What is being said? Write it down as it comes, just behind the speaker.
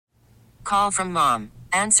Call from mom.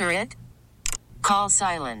 Answer it. Call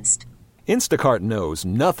silenced. Instacart knows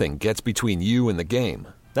nothing gets between you and the game.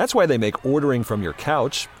 That's why they make ordering from your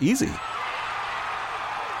couch easy.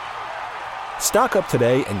 Stock up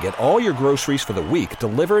today and get all your groceries for the week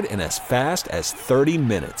delivered in as fast as 30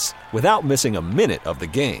 minutes without missing a minute of the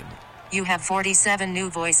game. You have 47 new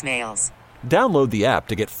voicemails. Download the app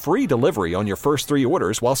to get free delivery on your first 3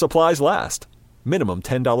 orders while supplies last. Minimum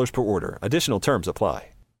 $10 per order. Additional terms apply.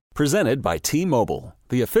 Presented by T-Mobile,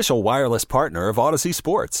 the official wireless partner of Odyssey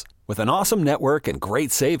Sports. With an awesome network and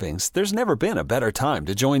great savings, there's never been a better time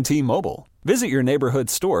to join T-Mobile. Visit your neighborhood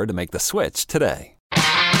store to make the switch today. John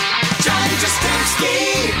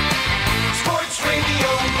Jastremski, Sports Radio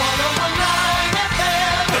 101.9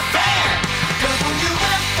 FM, The Fan,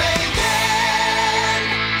 WFAN.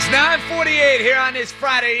 It's 9:48 here on this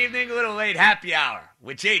Friday evening, a little late happy hour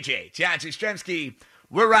with JJ, John Jastremski.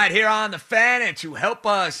 We're right here on The Fan, and to help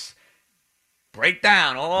us break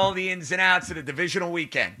down all the ins and outs of the divisional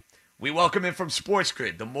weekend, we welcome him from Sports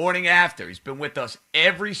Grid the morning after. He's been with us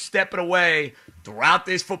every step of the way throughout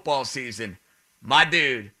this football season. My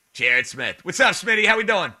dude, Jared Smith. What's up, Smitty? How we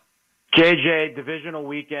doing? JJ, divisional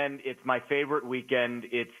weekend. It's my favorite weekend.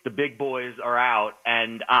 It's the big boys are out.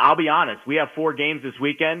 And I'll be honest, we have 4 games this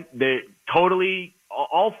weekend.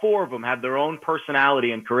 All 4 of them have their own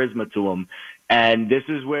personality and charisma to them. And this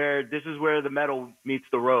is where the metal meets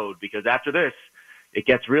the road, because after this, it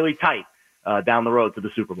gets really tight down the road to the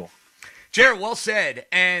Super Bowl. Jared, well said.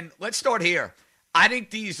 And let's start here. I think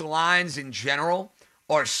these lines in general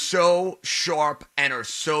are so sharp and are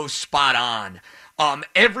so spot on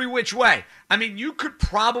every which way. I mean, you could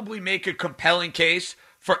probably make a compelling case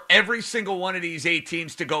for every single one of these 8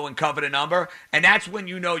 teams to go and cover the number, and that's when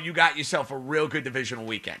you know you got yourself a real good divisional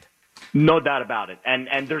weekend. No doubt about it.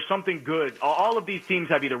 And there's something good. All of these teams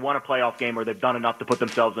have either won a playoff game or they've done enough to put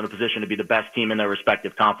themselves in a position to be the best team in their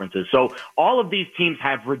respective conferences. So all of these teams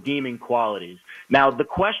have redeeming qualities. Now, the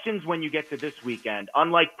questions when you get to this weekend,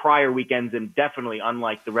 unlike prior weekends and definitely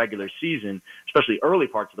unlike the regular season, especially early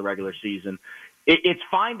parts of the regular season, it's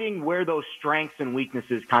finding where those strengths and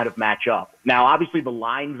weaknesses kind of match up. Now, obviously, the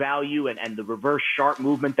line value and the reverse sharp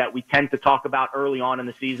movement that we tend to talk about early on in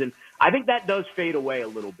the season, I think that does fade away a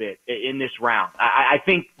little bit in this round. I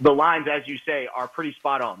think the lines, as you say, are pretty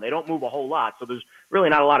spot on. They don't move a whole lot, so there's really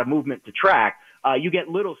not a lot of movement to track. You get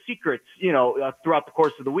little secrets, throughout the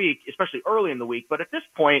course of the week, especially early in the week. But at this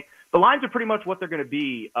point, the lines are pretty much what they're going to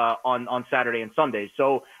be on Saturday and Sunday.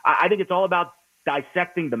 So I think it's all about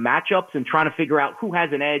dissecting the matchups and trying to figure out who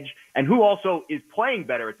has an edge and who also is playing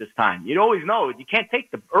better at this time. You always know you can't take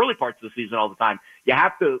the early parts of the season all the time. You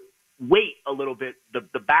have to wait a little bit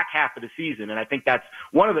the back half of the season, and I think that's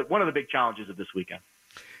one of the big challenges of this weekend.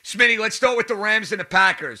 Smitty, let's start with the Rams and the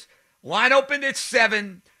Packers. Line opened at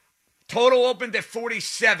 7, total opened at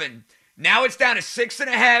 47. Now it's down to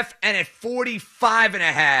 6.5 and at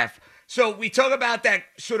 45.5. So we talk about that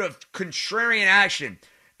sort of contrarian action.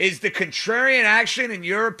 Is the contrarian action, in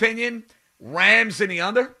your opinion, Rams in the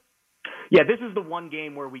under? Yeah, this is the one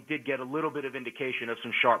game where we did get a little bit of indication of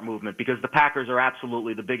some sharp movement, because the Packers are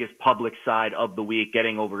absolutely the biggest public side of the week,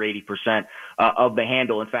 getting over 80% of the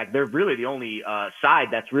handle. In fact, they're really the only side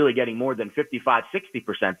that's really getting more than 55,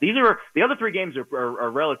 60%. The other 3 games are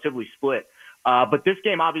relatively split. But this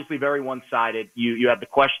game, obviously very one-sided. You have the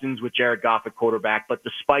questions with Jared Goff at quarterback, but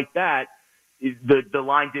despite that, the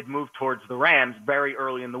line did move towards the Rams very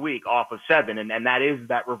early in the week off of 7, and that is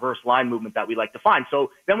that reverse line movement that we like to find.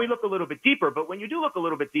 So then we look a little bit deeper, but when you do look a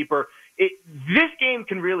little bit deeper, this game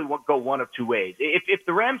can really go one of 2 ways. If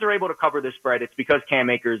the Rams are able to cover this spread, it's because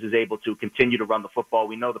Cam Akers is able to continue to run the football.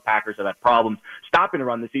 We know the Packers have had problems stopping the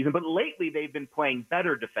run this season, but lately they've been playing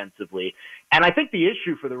better defensively. And I think the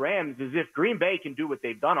issue for the Rams is if Green Bay can do what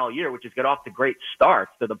they've done all year, which is get off to great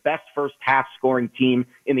starts, they're the best first half scoring team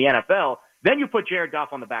in the NFL, then you put Jared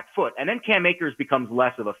Goff on the back foot, and then Cam Akers becomes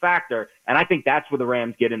less of a factor, and I think that's where the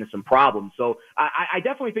Rams get into some problems. So I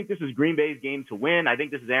definitely think this is Green Bay's game to win. I think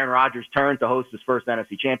this is Aaron Rodgers' turn to host his first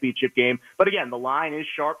NFC Championship game. But again, the line is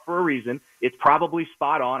sharp for a reason. It's probably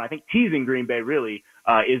spot on. I think teasing Green Bay really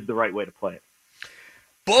is the right way to play it.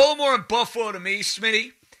 Baltimore and Buffalo, to me,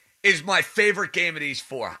 Smitty, is my favorite game of these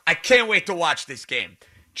 4. I can't wait to watch this game.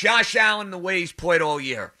 Josh Allen, the way he's played all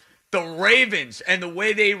year. The Ravens and the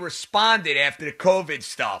way they responded after the COVID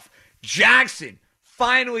stuff. Jackson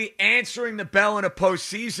finally answering the bell in a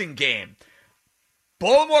postseason game.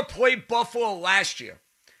 Baltimore played Buffalo last year.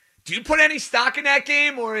 Do you put any stock in that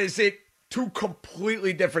game, or is it 2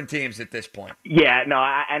 completely different teams at this point? Yeah, no,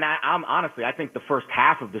 I'm honestly, I think the first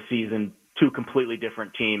half of the season two completely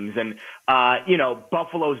different teams. And,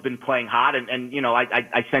 Buffalo's been playing hot. And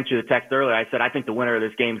I sent you the text earlier. I said, I think the winner of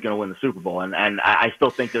this game is going to win the Super Bowl. And I still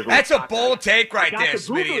think there's That's a bold take right there,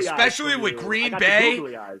 Smitty, especially with Green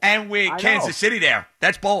Bay and with Kansas City there.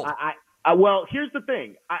 That's bold. Well, here's the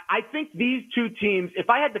thing. I think these two teams, if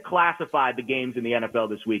I had to classify the games in the NFL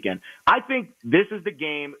this weekend, I think this is the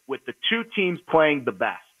game with the two teams playing the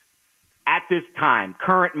best at this time,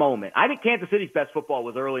 current moment. I think Kansas City's best football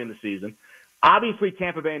was early in the season. Obviously,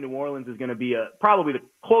 Tampa Bay and New Orleans is going to be probably the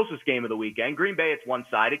closest game of the weekend. Green Bay, it's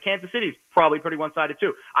one-sided. Kansas City's probably pretty one-sided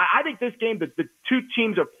too. I think this game, the two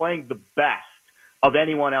teams are playing the best of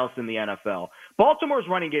anyone else in the NFL. Baltimore's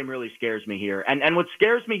running game really scares me here. And what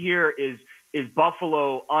scares me here is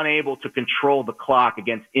Buffalo unable to control the clock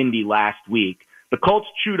against Indy last week. The Colts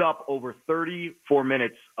chewed up over 34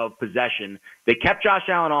 minutes of possession. They kept Josh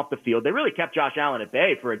Allen off the field. They really kept Josh Allen at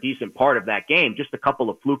bay for a decent part of that game. Just a couple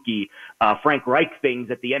of fluky Frank Reich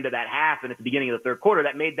things at the end of that half and at the beginning of the third quarter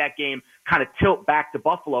that made that game kind of tilt back to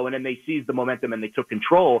Buffalo, and then they seized the momentum and they took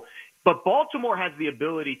control. But Baltimore has the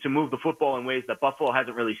ability to move the football in ways that Buffalo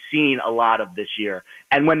hasn't really seen a lot of this year.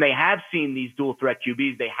 And when they have seen these dual-threat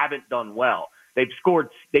QBs, they haven't done well. They've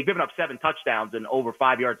given up 7 touchdowns and over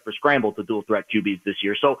 5 yards per scramble to dual-threat QBs this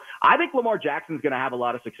year. So I think Lamar Jackson's going to have a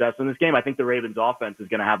lot of success in this game. I think the Ravens' offense is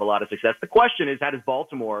going to have a lot of success. The question is, how does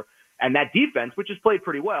Baltimore and that defense, which has played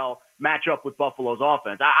pretty well, match up with Buffalo's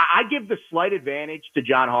offense? I give the slight advantage to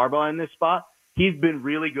John Harbaugh in this spot. He's been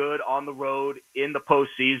really good on the road in the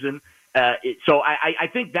postseason. So I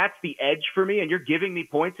think that's the edge for me, and you're giving me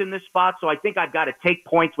points in this spot, so I think I've got to take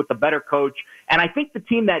points with the better coach. And I think the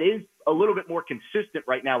team that is a little bit more consistent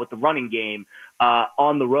right now with the running game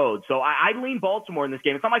on the road. So I lean Baltimore in this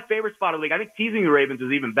game. It's not my favorite spot of the league. I think teasing the Ravens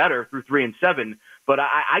is even better through 3-7, but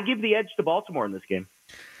I give the edge to Baltimore in this game.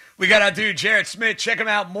 We got our dude, Jared Smith. Check him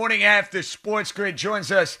out. Morning After Sports Grid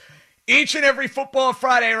joins us each and every football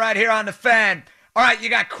Friday right here on The Fan. All right, you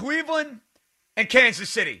got Cleveland and Kansas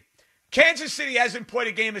City. Kansas City hasn't played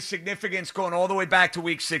a game of significance going all the way back to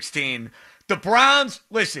Week 16. The Browns,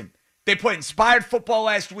 listen, they played inspired football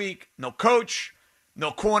last week. No coach,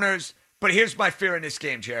 no corners. But here's my fear in this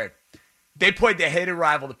game, Jared. They played their hated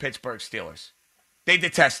rival, the Pittsburgh Steelers. They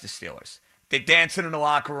detest the Steelers. They're dancing in the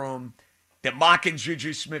locker room. They're mocking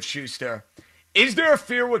Juju Smith-Schuster. Is there a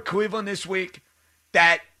fear with Cleveland this week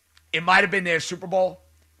that it might have been their Super Bowl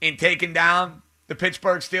in taking down the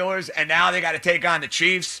Pittsburgh Steelers, and now they got to take on the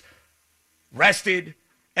Chiefs? Rested.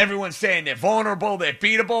 Everyone's saying they're vulnerable, they're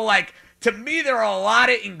beatable. Like, to me, there are a lot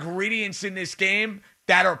of ingredients in this game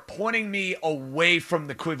that are pointing me away from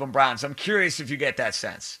the Cleveland Browns. I'm curious if you get that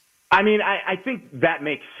sense. I mean, I think that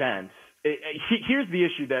makes sense. Here's the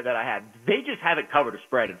issue that I had. They just haven't covered a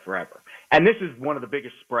spread in forever. And this is one of the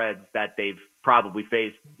biggest spreads that they've probably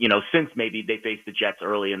faced, since maybe they faced the Jets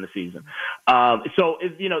early in the season. So,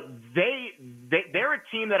 they're a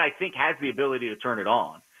team that I think has the ability to turn it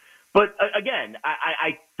on. But again,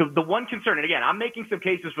 the one concern, and again, I'm making some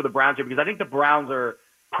cases for the Browns here because I think the Browns are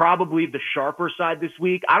probably the sharper side this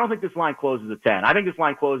week. I don't think this line closes at 10. I think this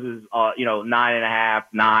line closes, 9.5,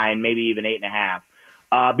 9, maybe even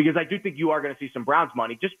 8.5. Because I do think you are going to see some Browns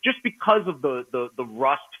money just because of the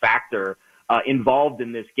rust factor involved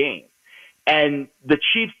in this game. And the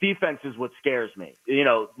Chiefs defense is what scares me.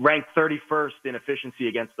 Ranked 31st in efficiency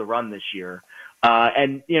against the run this year.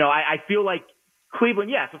 I feel like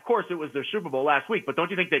Cleveland, yes, of course it was their Super Bowl last week, but don't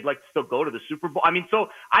you think they'd like to still go to the Super Bowl? I mean, so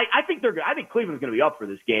I think Cleveland's going to be up for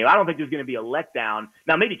this game. I don't think there's going to be a letdown.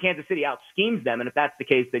 Now, maybe Kansas City out-schemes them, and if that's the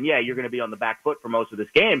case, then yeah, you're going to be on the back foot for most of this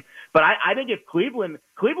game. But I think if Cleveland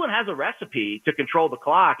has a recipe to control the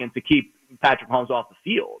clock and to keep Patrick Mahomes off the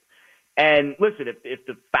field. And listen, if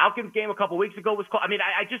the Falcons game a couple weeks ago was close, I mean,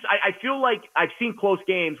 I feel like I've seen close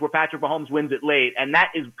games where Patrick Mahomes wins it late, and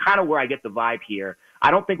that is kind of where I get the vibe here.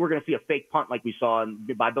 I don't think we're going to see a fake punt like we saw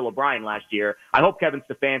by Bill O'Brien last year. I hope Kevin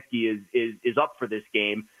Stefanski is up for this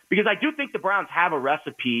game because I do think the Browns have a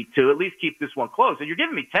recipe to at least keep this one close. And you're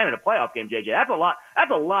giving me 10 in a playoff game, JJ. That's a lot.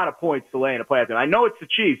 That's a lot of points to lay in a playoff game. I know it's the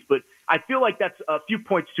Chiefs, but I feel like that's a few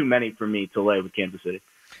points too many for me to lay with Kansas City.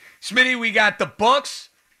 Smitty, we got the Bucs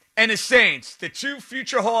and the Saints, the two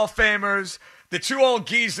future Hall of Famers, the two old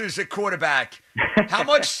geezers at quarterback. How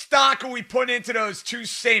much stock are we putting into those two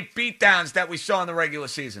Saint beatdowns that we saw in the regular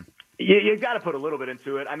season? You got to put a little bit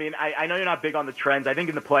into it. I mean, I know you're not big on the trends. I think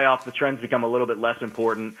in the playoffs, the trends become a little bit less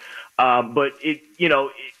important. But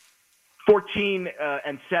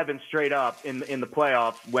 14-7 straight up in the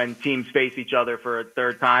playoffs when teams face each other for a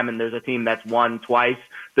third time, and there's a team that's won twice.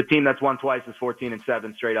 The team that's won twice is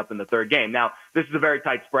 14-7 straight up in the third game. Now, this is a very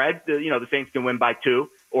tight spread. The Saints can win by 2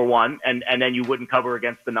 or 1, and then you wouldn't cover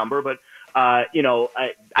against the number. But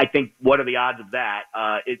I think what are the odds of that?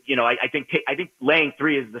 I think laying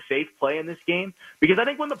 3 is the safe play in this game because I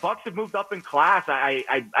think when the Bucks have moved up in class,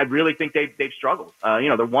 I really think they've struggled.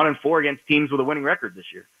 They're 1-4 against teams with a winning record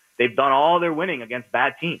this year. They've done all their winning against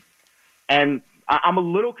bad teams, and I'm a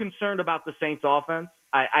little concerned about the Saints offense.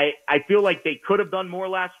 I feel like they could have done more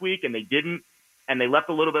last week and they didn't, and they left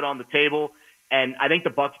a little bit on the table. And I think the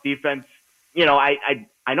Bucks defense, I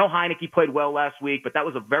know Heineke played well last week, but that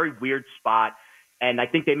was a very weird spot. And I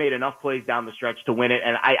think they made enough plays down the stretch to win it.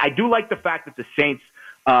 And I do like the fact that the Saints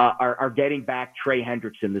are getting back Trey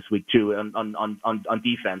Hendrickson this week too on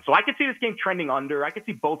defense. So I could see this game trending under. I could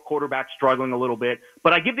see both quarterbacks struggling a little bit,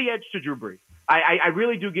 but I give the edge to Drew Brees. I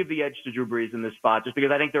really do give the edge to Drew Brees in this spot just because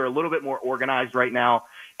I think they're a little bit more organized right now,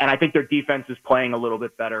 and I think their defense is playing a little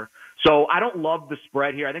bit better. So I don't love the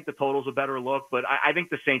spread here. I think the total's a better look, but I think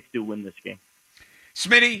the Saints do win this game.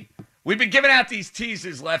 Smitty, we've been giving out these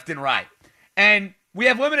teasers left and right, and we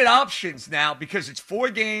have limited options now because it's 4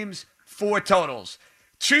 games, 4 totals.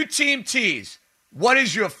 2-team teas. What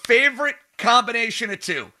is your favorite combination of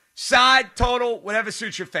 2? Side, total, whatever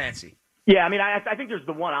suits your fancy. Yeah, I think there's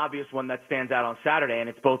the one obvious one that stands out on Saturday, and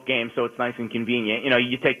it's both games, so it's nice and convenient.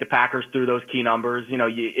 You take the Packers through those key numbers.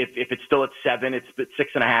 If it's still at 7, it's at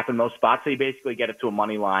 6.5 in most spots, so you basically get it to a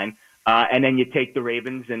money line. And then you take the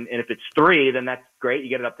Ravens, and if it's 3, then that's great. You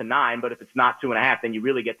get it up to 9, but if it's not 2.5, then you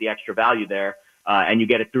really get the extra value there. And you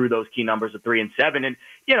get it through those key numbers of 3 and 7. And,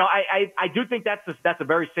 I do think that's a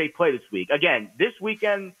very safe play this week. Again, this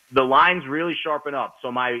weekend, the lines really sharpen up.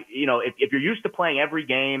 So if you're used to playing every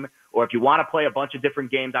game or if you want to play a bunch of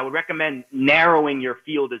different games, I would recommend narrowing your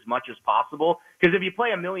field as much as possible. Because if you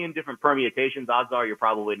play a million different permutations, odds are you're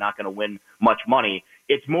probably not going to win much money.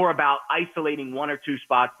 It's more about isolating 1 or 2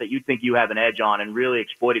 spots that you think you have an edge on and really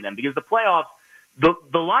exploiting them. Because the playoffs,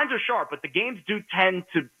 the lines are sharp, but the games do tend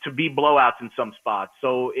to be blowouts in some spots.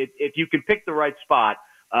 So if you can pick the right spot,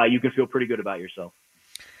 you can feel pretty good about yourself.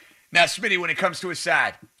 Now, Smitty, when it comes to a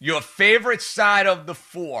side, your favorite side of the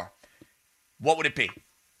 4, what would it be?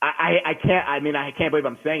 I can't believe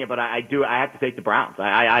I'm saying it, but I have to take the Browns.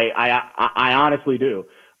 I honestly do.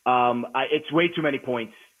 It's way too many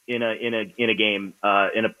points in a game,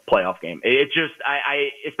 in a playoff game. It's just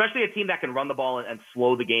especially a team that can run the ball and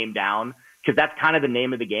slow the game down, because that's kind of the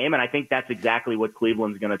name of the game, and I think that's exactly what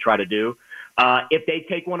Cleveland's going to try to do. If they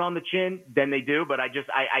take one on the chin, then they do. But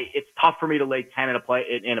it's tough for me to lay 10 in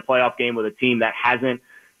a playoff game with a team that hasn't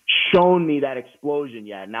shown me that explosion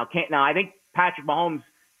yet. Now I think Patrick Mahomes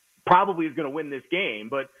probably is going to win this game,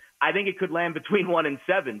 but I think it could land between 1 and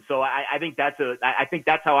 7. So I think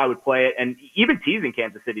that's how I would play it. And even teasing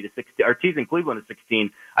Kansas City to 16 or teasing Cleveland to 16,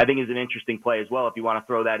 I think is an interesting play as well if you want to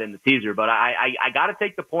throw that in the teaser. But I got to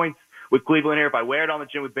take the points with Cleveland here. If I wear it on the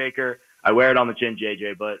chin with Baker, I wear it on the chin,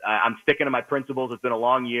 JJ. But I'm sticking to my principles. It's been a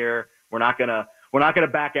long year. We're not gonna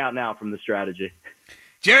back out now from the strategy.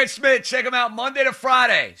 Jared Smith, check him out Monday to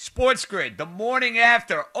Friday. Sports Grid, the morning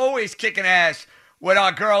after, always kicking ass with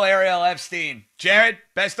our girl Ariel Epstein. Jared,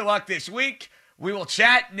 best of luck this week. We will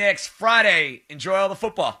chat next Friday. Enjoy all the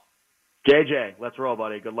football. JJ, let's roll,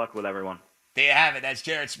 buddy. Good luck with everyone. There you have it. That's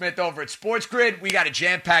Jared Smith over at Sports Grid. We got a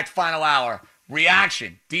jam-packed final hour.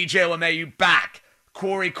 Reaction, DJ LeMahieu back.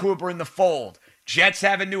 Corey Cooper in the fold. Jets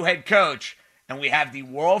have a new head coach. And we have the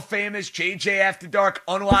world-famous JJ After Dark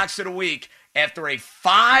Unlocks of the Week after a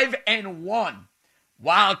 5-1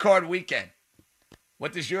 wild card weekend.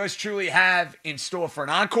 What does yours truly have in store for an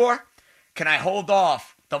encore? Can I hold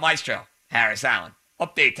off the maestro, Harris Allen?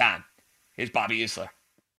 Update time. Here's Bobby Usler.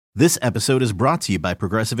 This episode is brought to you by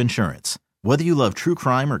Progressive Insurance. Whether you love true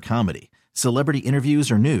crime or comedy, celebrity interviews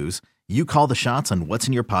or news, you call the shots on what's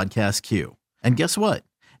in your podcast queue. And guess what?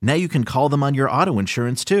 Now you can call them on your auto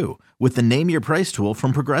insurance too with the Name Your Price tool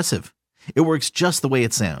from Progressive. It works just the way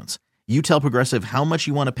it sounds. You tell Progressive how much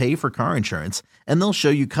you want to pay for car insurance, and they'll show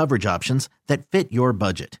you coverage options that fit your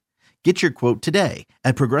budget. Get your quote today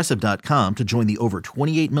at Progressive.com to join the over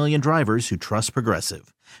 28 million drivers who trust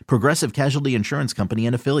Progressive. Progressive Casualty Insurance Company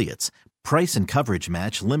and Affiliates. Price and coverage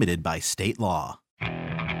match limited by state law.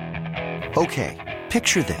 Okay,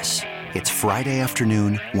 picture this. It's Friday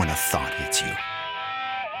afternoon when a thought hits you.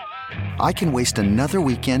 I can waste another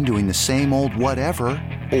weekend doing the same old whatever,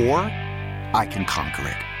 or I can conquer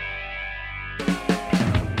it.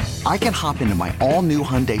 I can hop into my all-new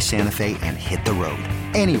Hyundai Santa Fe and hit the road.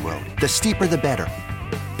 Any road. The steeper, the better.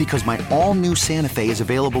 Because my all-new Santa Fe is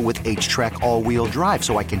available with H-Track all-wheel drive,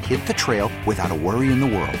 so I can hit the trail without a worry in the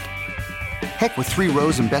world. Heck, with 3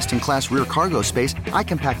 rows and best-in-class rear cargo space, I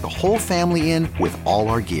can pack the whole family in with all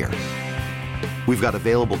our gear. We've got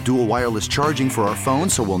available dual wireless charging for our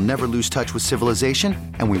phones, so we'll never lose touch with civilization,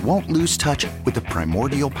 and we won't lose touch with the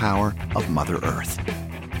primordial power of Mother Earth.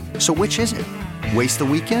 So which is it? Waste the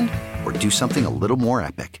weekend or do something a little more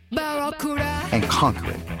epic? And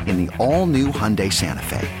conquer it in the all-new Hyundai Santa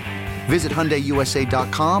Fe. Visit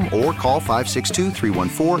HyundaiUSA.com or call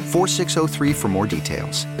 562-314-4603 for more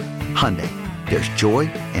details. Hyundai, there's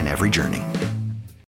joy in every journey.